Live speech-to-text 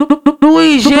do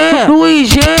Engenha, do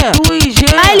Engenha, do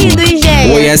Engenha. Baile do Engenha.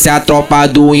 Conhece a tropa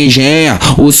do Engenha,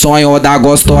 o sonho da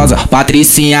gostosa.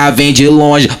 Patricinha vem de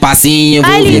longe, pra se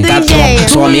envolver com a tropa.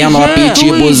 Só menor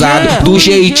pitibuzado, do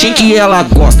jeitinho que ela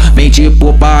gosta. Mente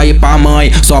pro pai e pra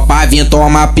mãe, só pra vir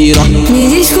tomar piroca. Me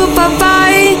desculpa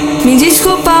pai, me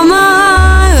desculpa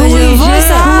mãe, hoje eu vou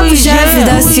sarrar pro chefe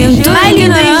da cintura. Baile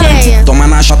do Engenha. Toma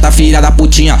na chota, filha da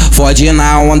putinha, fode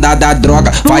na onda da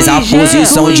droga. Faz a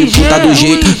posição de puta do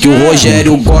jeito que o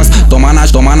Rogerio gosta. Toma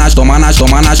nas, toma nas, toma nas,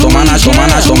 toma nas, toma nas, toma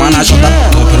nas, toma nas chota.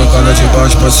 Tô pirocada de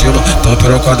baixo pra cima, tô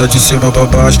pirocada de cima pra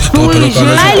baixo. Tô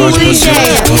pirocada de baixo pra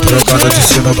cima, tô pirocada de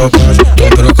cima pra baixo. Tô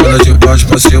pirocada de baixo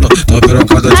pra cima, tô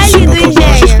pirocada de cima pra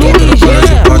baixo. Tô pirocada de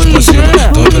baixo pra cima,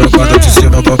 tô pirocada de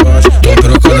cima pra baixo. Tô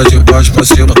pirocada de baixo pra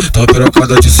cima, tô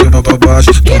pirocada de cima pra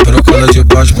baixo. Tô pirocada de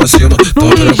baixo pra cima, tô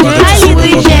pirocada de cima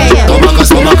pra baixo.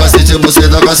 Toma cacete, você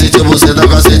dá cacete, você dá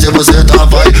cacete, você tá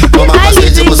vai. Toma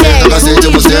cacete, você dá cacete,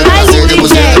 você dá cacete,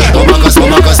 você tá. Toma cacete,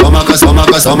 você dá cacete,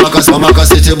 toma cacete, toma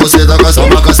cacete, você dá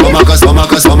cacete, toma cacete,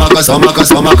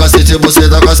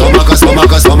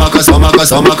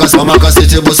 toma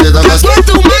cacete, você dá cacete.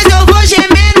 Quanto mais eu vou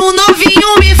gemendo, novinho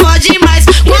me fode mais.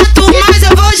 Quanto mais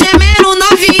eu vou gemendo,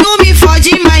 novinho me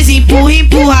fode mais. Empurra,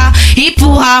 empurra,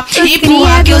 empurra,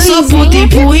 empurra que eu sou puta.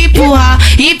 Empurra, empurra,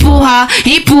 empurra,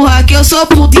 empurra que eu sou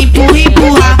puta. Empurra,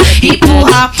 empurra,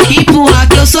 empurra, empurra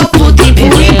que eu sou puta.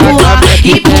 Empurra, empurra,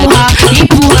 empurra,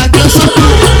 empurra que eu sou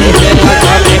puta. Engenha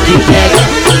também que pega.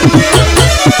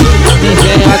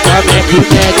 Engenha também que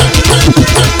pega.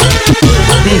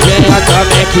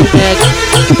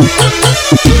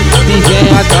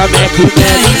 Engenha também que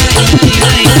pega.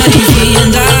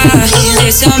 Bem-vinda,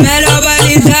 esse é o melhor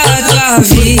baile da tua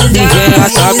vida.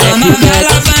 Chama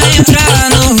ela pra entrar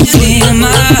no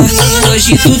clima.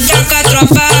 Hoje tu tá com a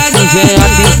tropa da Engenha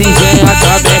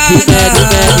também que pega.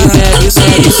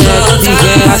 Engenha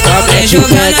também vem que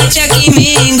jogando pega. a check em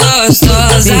mim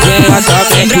gostosa.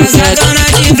 Vem brasadona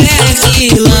de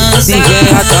black lança.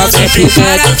 Se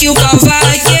prepara que o pau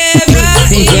vai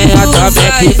quebrar. Engenha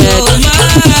também que pega.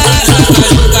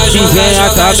 Engenha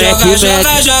também que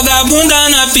pega. Joga a bunda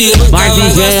na piroca. Mas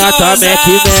engenha também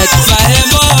que pega. Vai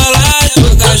rebolar.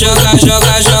 Joga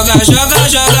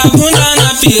a bunda na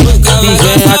piroca.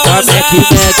 Engenha também que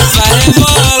pega. Vai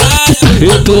rebolar.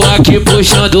 Eu tô aqui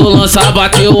puxando o lança,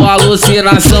 bateu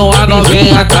alucinação. A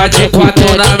novinha tá de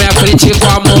quatro na minha frente com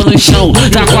a mão no chão.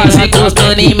 Tá quase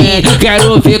encostando em mim,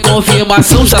 quero ver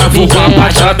confirmação. Se ela for pra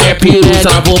baixo, ela quer piru. Se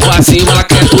ela for pra cima, ela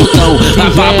quer tutão. Tá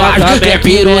pra baixo, quer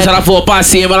piru. Se ela for pra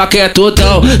cima, ela quer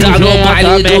tutão. Tá no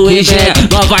baile do Engenha,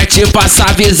 nós vai te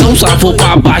passar visão. Se ela for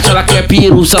pra baixo, ela quer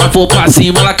piru. Se ela for pra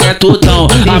cima, ela quer tutão.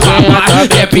 Tá pra baixo,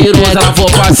 quer piru. Se ela for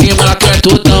pra cima, ela quer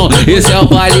tutão. Esse é o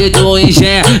baile do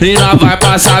Engenha e nós vai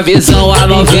passar visão. A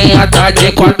novinha tá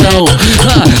de quatão,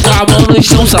 com a mão no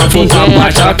chão. Se ela for pra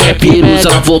baixo, ela quer piru. Se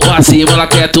ela for pra cima, ela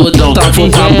quer tudão. Se ela for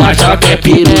pra baixo, ela quer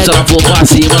piru. Se ela for pra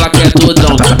cima, ela quer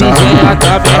tudão. Engenha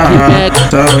tá bem que pega.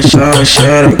 Tá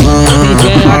xerecando,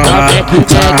 Engenha tá bem que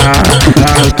pega.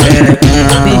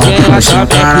 Engenha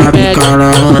tá bem que pega.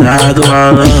 namorado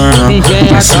balão.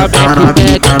 Engenha tá bem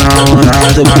que pega.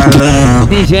 Namorado balão.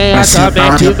 Engenha tá bem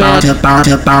que pega.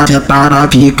 Sentar na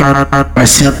pica, vai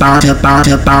sentar na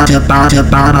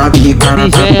pica.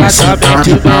 Engenha tá bem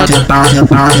que pega. Sentar na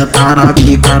pica, Engenha tá bem que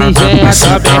pega.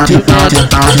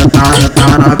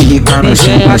 na pica.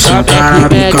 Engenha tá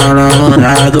bem que pega.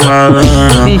 Namorado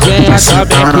balão. Engenha tá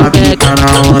bem que pega.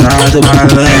 Namorado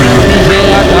balão.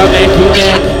 Engenha tá bem que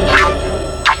pega.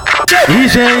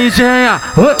 Engenha, Engenha.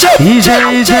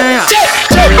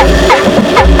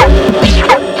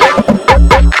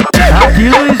 Aqui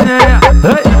no Engenha,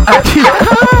 aqui.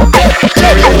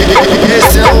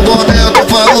 Esse é o momento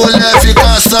pra mulher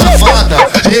ficar safada.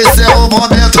 Esse é o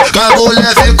momento que a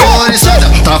mulher ficou oriçada.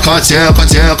 Taca tcheca,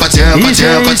 tcheca, tcheca,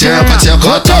 tcheca, tcheca,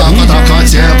 tcheca, taca, taca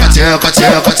tcheca, tcheca,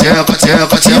 tcheca, tcheca,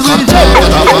 tcheca, tcheca, taca,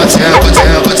 taca tcheca,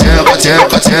 tcheca, tcheca,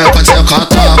 tcheca, tcheca, tcheca,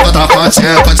 taca, taca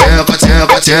tcheca, tcheca,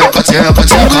 tcheca, tcheca, tcheca,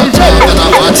 tcheca, taca,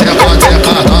 taca tcheca,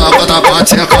 tcheca, taca, taca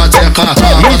tcheca, tcheca, taca,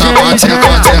 taca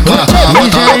tcheca, tcheca, taca, taca,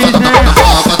 taca,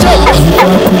 taca.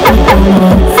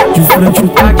 De frente tu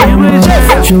toma,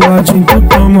 de ladinho tu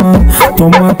toma,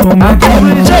 toma de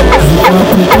lado.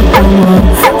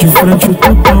 De frente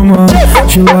tu toma,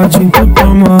 de ladinho tu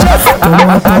toma,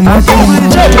 toma.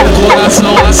 O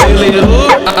coração acelerou,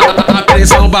 a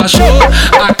pressão baixou,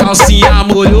 a calcinha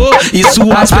molhou e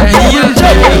suas perninhas.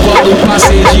 Quando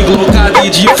passei de glocada e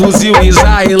de fuzil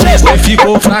israelense,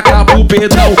 ficou fraca pro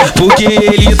Pedrão, porque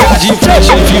ele tá de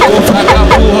frente. Ficou fraca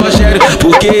pro Rogério,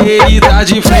 porque ele tá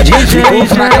de frente. Ficou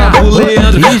fraca pro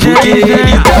Leandro, porque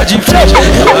ele tá de frente.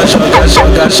 Ela joga,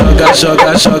 joga, joga,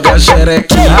 joga, joga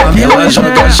xerequinha. Ela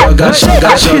joga, joga,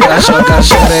 joga, joga, joga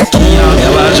xerequinha.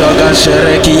 Ela joga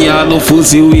xerequinha no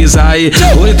fuzil Isaí.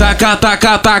 Oi, taca,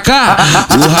 taca, taca,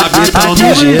 o rabetão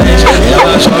do gerente.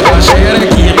 Ela joga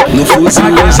xerequinha no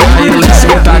fuzil Isaí. Desce,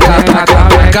 taca, taca,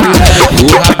 taca, o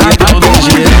rabetão do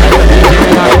gerente.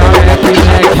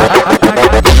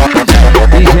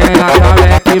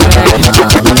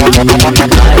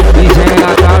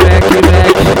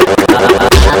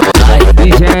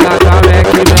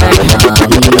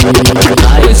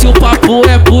 Esse o papo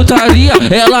é putaria,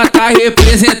 ela tá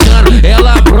representando.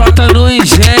 Ela brota no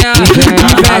Engenha e vem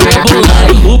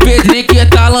rebolando. O Pedrinho que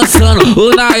tá lançando,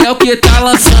 o Nael que tá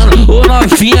lançando. O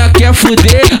novinha quer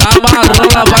fuder, a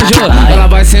marola vai jogar. Ela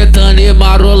vai sentando e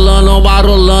marolando,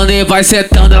 marolando e vai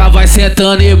sentando. Ela vai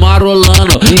sentando e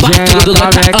marolando, batido da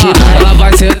ela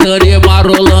vai sentando e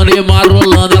marolando e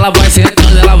marolando. Ela vai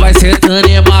sentando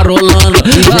e marolando.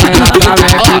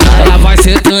 Ela vai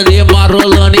sentando e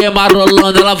marolando e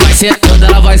marolando. Ela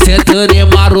vai sentando e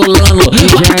marolando.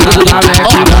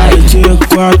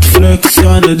 Quatro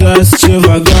flexiona, desce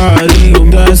devagarinho,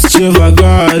 desce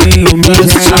devagarinho,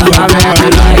 desce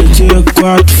devagarinho.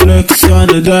 Quatro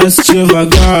flexiona, desce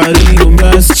devagarinho,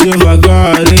 desce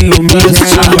devagarinho,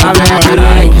 desce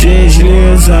devagarinho.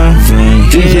 Desliza, vem,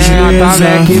 desliza,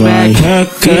 vai,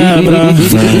 requebra,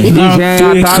 vem na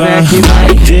pica.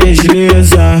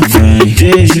 Desliza, vem,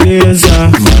 desliza,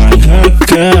 vai,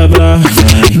 requebra,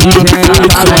 vem na pica.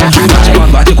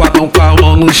 Vai de quatão com a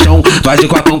mão no chão, vai de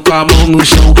quatão com a mão no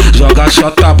chão. Joga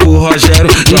chota pro Rogério,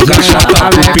 joga chota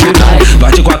pro Pedrão.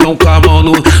 Vai de quatão com a mão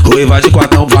no... Oi, vai de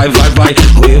quatão, vai, vai, vai.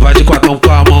 Oi, vai de quatão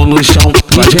com a mão no chão.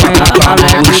 Vai de quatão com a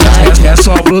mão no chão. É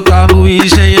só brotar no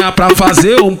Engenha pra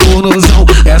fazer um pornozão.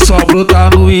 É só brotar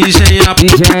no Engenha.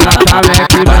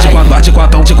 Vai de quatão, de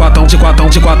quatão, de quatão, de quatão,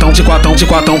 de quatão, de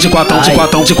quatão, de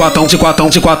quatão, de quatão, de quatão, de quatão,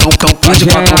 de quatão. Vai de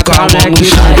quatão com a mão no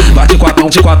chão. Vai de quatão,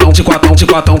 de quatão, de quatão, de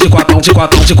quatão, de quatão, de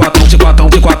quatão, de quatão, de quatão,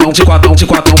 de quatão, de quatão, de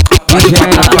quatão. Vai de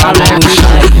quatão com a mão no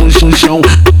chão, no chão,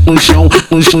 no chão,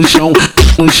 no chão,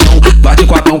 no chão. Vai de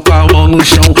quatão com a mão no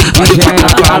chão. Vai de quatão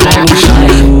com a mão no chão.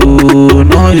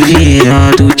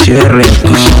 Novinha do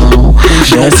tcherecão,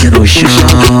 desce no chão,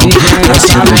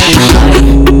 desce no chão.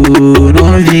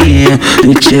 Novinha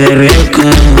do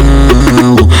tcherecão,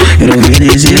 quero ver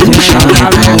descer no chão.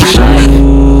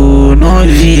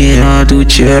 Novinha do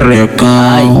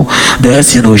tcherecão,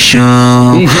 desce no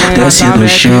chão, desce no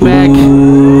chão.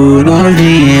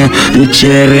 Novinha do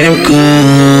tcherecão,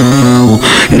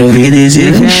 quero ver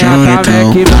descer no chão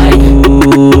então.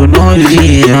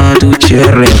 Novinha do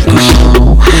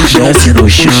tcherecão, desce no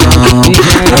chão,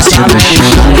 desce no chão.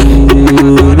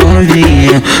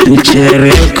 Novinha do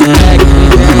tcherecão,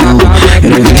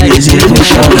 quero ver descer no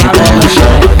chão então.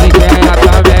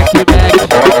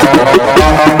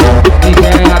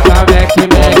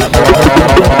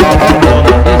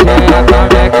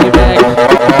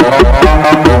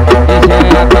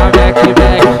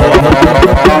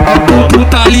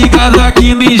 Tá ligado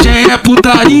aqui no Engenha é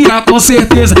putaria, com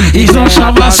certeza. Eles vão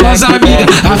chamar suas amigas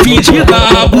a fim de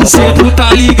dar a buceta.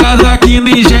 Tá ligado aqui no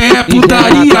Engenha é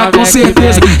putaria, com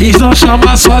certeza. Eles vão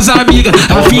chamar suas amigas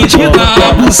a fim de dar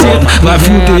a buceta. Vai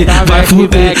fuder, vai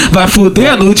fuder, vai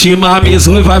fuder no última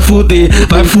mesa. Oi, vai fuder,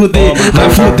 vai fuder, vai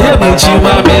fuder no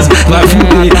última mesa. Vai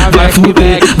fuder, vai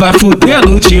fuder, vai fuder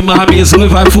no última mesa. Oi,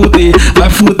 vai fuder, vai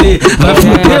fuder, vai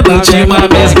fuder no última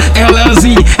mesa. É o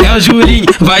Leozinho, é o Julinho,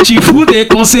 vai te fuder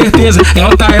com certeza. É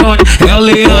o Tyrone, é o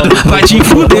Leandro, vai te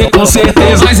fuder com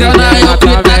certeza. Mas é o Nael que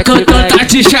tá cantando, tá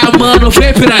te chamando,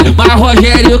 vem piranha. Mas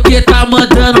Rogerio que tá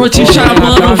mandando, te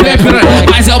chamando, vem piranha.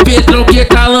 Mas é o Pedrão que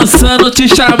tá lançando, te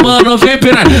chamando, vem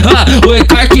piranha. Oi,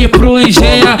 cai aqui pro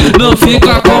Engenha, não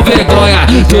fica com vergonha.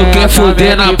 Tu quer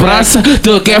fuder na praça,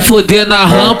 tu quer fuder na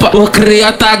rampa. O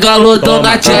cria tá galudão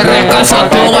na tchereca, só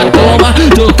toma, toma.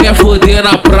 Tu quer fuder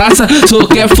na praça, tu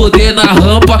quer fuder na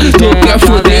rampa. Tu quer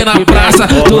fuder na praça,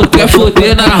 tu quer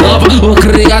fuder na rampa. O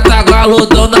cria tá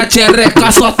galudão na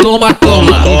tchereca, só toma,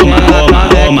 toma.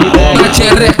 Na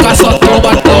tchereca, só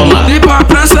toma, toma. Vem pra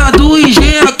praça do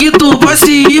Engenha que tu vai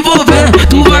se envolver.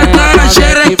 Tu vai dar a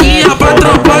xerequinha pra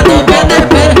tropa do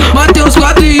BDP. Mateus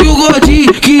 4 e o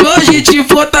Gordinho que hoje te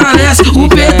fortalece. O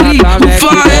Pedrinho, o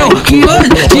Fael que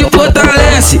hoje te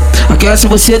fortalece. aquece,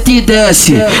 você te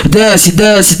desce, desce,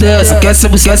 desce, desce, aquece,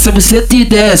 você te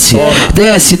desce,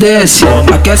 desce, desce,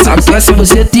 aquece,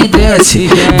 você te desce,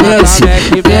 desce,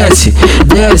 desce,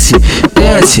 desce,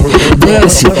 desce,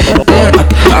 desce,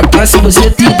 aquece,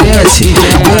 você te desce,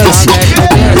 desce,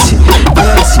 desce,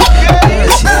 desce,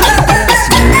 desce.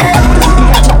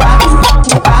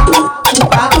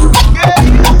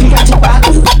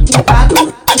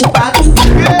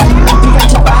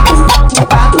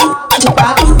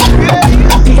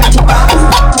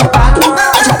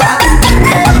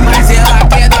 Mas ela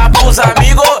quer dar pros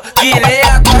amigos, que nem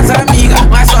a tuas amigas.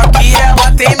 Mas só que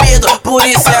ela tem medo, por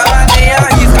isso ela nem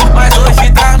arrisca. Mas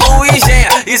hoje tá no Engenha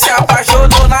e se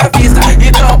apaixonou na vista.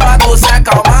 Então pra tu se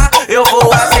acalmar, eu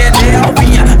vou acender a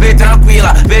alvinha. Vem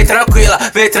tranquila, vem tranquila,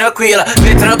 vem tranquila,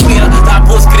 vem tranquila. Tá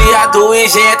pros cria do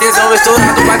Engenha, tesão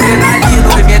misturado com adrenalina.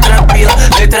 Vem tranquila,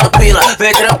 vem tranquila,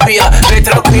 vem tranquila, vem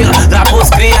tranquila. Tá pros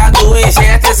cria do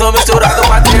Engenha, tesão misturado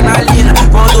com adrenalina.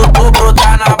 Quando tu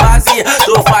brotar na vazia,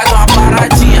 tu faz uma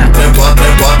paradinha. Trepa,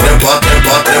 trepa, trepa,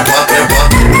 trepa, trepa, trepa.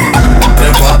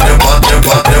 Trepa, trepa,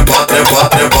 trepa, trepa, trepa,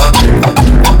 trepa.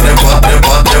 Trepa,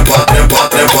 trepa, trepa, trepa,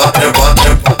 trepa, trepa,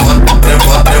 trepa.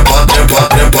 Trepa, trepa, trepa,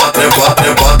 trepa, trepa,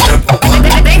 trepa, trepa.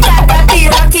 Vem cá pra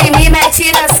piroca e me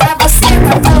mete nessa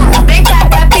buceta, porra. Vem cá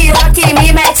pra piroca e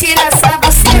me mete nessa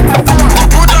buceta, porra.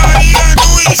 Putaria do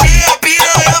Engenha,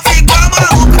 piranha fica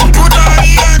maluca.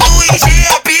 Putaria do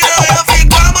Engenha, piranha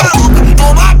fica maluca.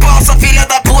 Toma pausa, filha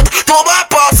da puta. Toma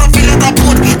pausa, filha da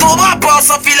puta. Toma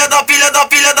pausa, filha da filha da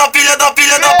filha da filha da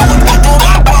filha da puta.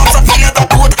 Toma pausa, filha da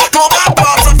puta. Toma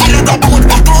pausa, filha da puta.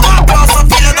 Toma pausa,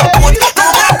 filha da puta.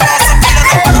 Toma pausa, filha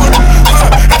da puta.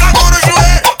 Cagou no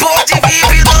joelho, pode vir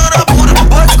virando a bunda.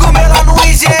 Pode comer lá no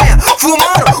Engenha,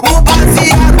 fumando um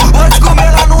baseado. Pode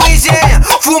comer lá no Engenha,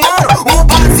 fumando um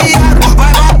baseado.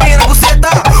 Vai bater na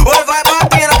buceta, oi vai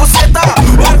bater na buceta.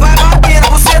 Oi vai bater na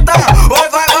buceta, oi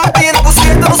vai bater na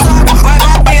buceta no saco. Vai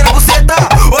bater na buceta,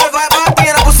 oi vai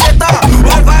bater na buceta.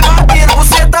 Oi vai bater na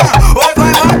buceta, oi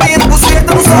vai bater na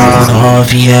buceta no saco. A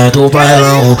novinha do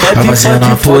bailão vai fazendo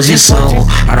a posição.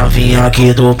 A novinha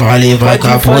aqui do baile vai com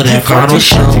a boneca no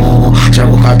chão.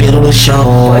 Joga o cabelo no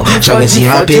chão, joga esse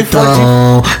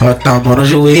rapidão. Bota a mão no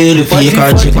joelho,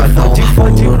 fica de quatão.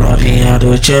 Ô novinha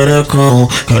do tcherecão,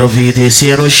 quero vir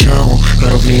descer no chão.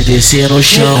 Quero vir descer no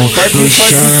chão, no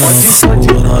chão.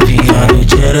 Ô novinha do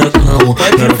tcherecão,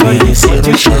 quero vir descer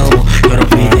no chão. Quero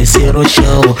vir descer no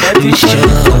chão, no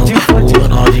chão. Ô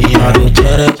novinha do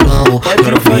tcherecão,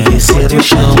 quero vir descer no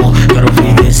chão. Quero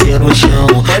vir descer no chão,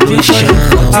 no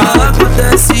chão.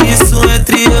 Acontece isso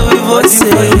entre eu e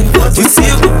você. O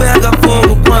circo pega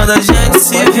fogo quando a gente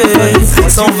se vê.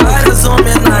 São várias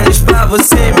homenagens pra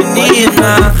você,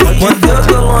 menina. Quando eu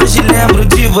tô longe lembro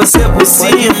de você por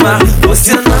cima.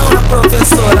 Você não é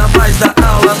professora, mas dá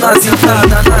aula na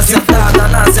sentada, na sentada,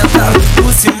 na sentada,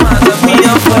 por cima da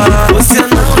minha vara. Você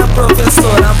não é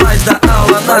professora, mas dá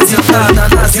aula na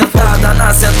sentada, na sentada,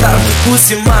 na sentada, por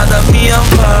cima da minha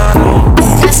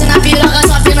vara.